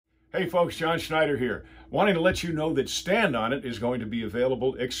Hey folks, John Schneider here. Wanting to let you know that Stand On It is going to be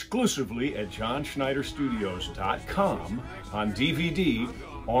available exclusively at JohnSchneiderStudios.com on DVD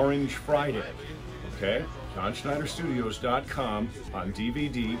Orange Friday. Okay? JohnSchneiderStudios.com on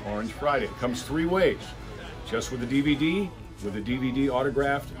DVD Orange Friday. It comes three ways. Just with a DVD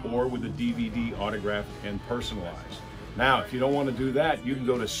autographed, or with a DVD autographed and personalized. Now, if you don't want to do that, you can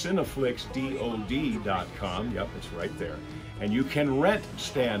go to CineflixDOD.com. Yep, it's right there. And you can rent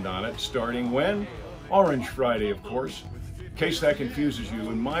Stand On It starting when? Orange Friday, of course. In case that confuses you,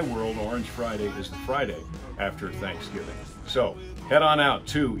 in my world, Orange Friday is the Friday after Thanksgiving. So head on out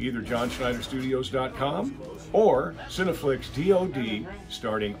to either JohnSchneiderStudios.com or CineflixDOD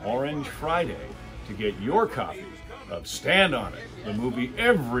starting Orange Friday to get your copy of Stand On It, the movie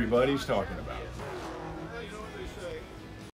everybody's talking about.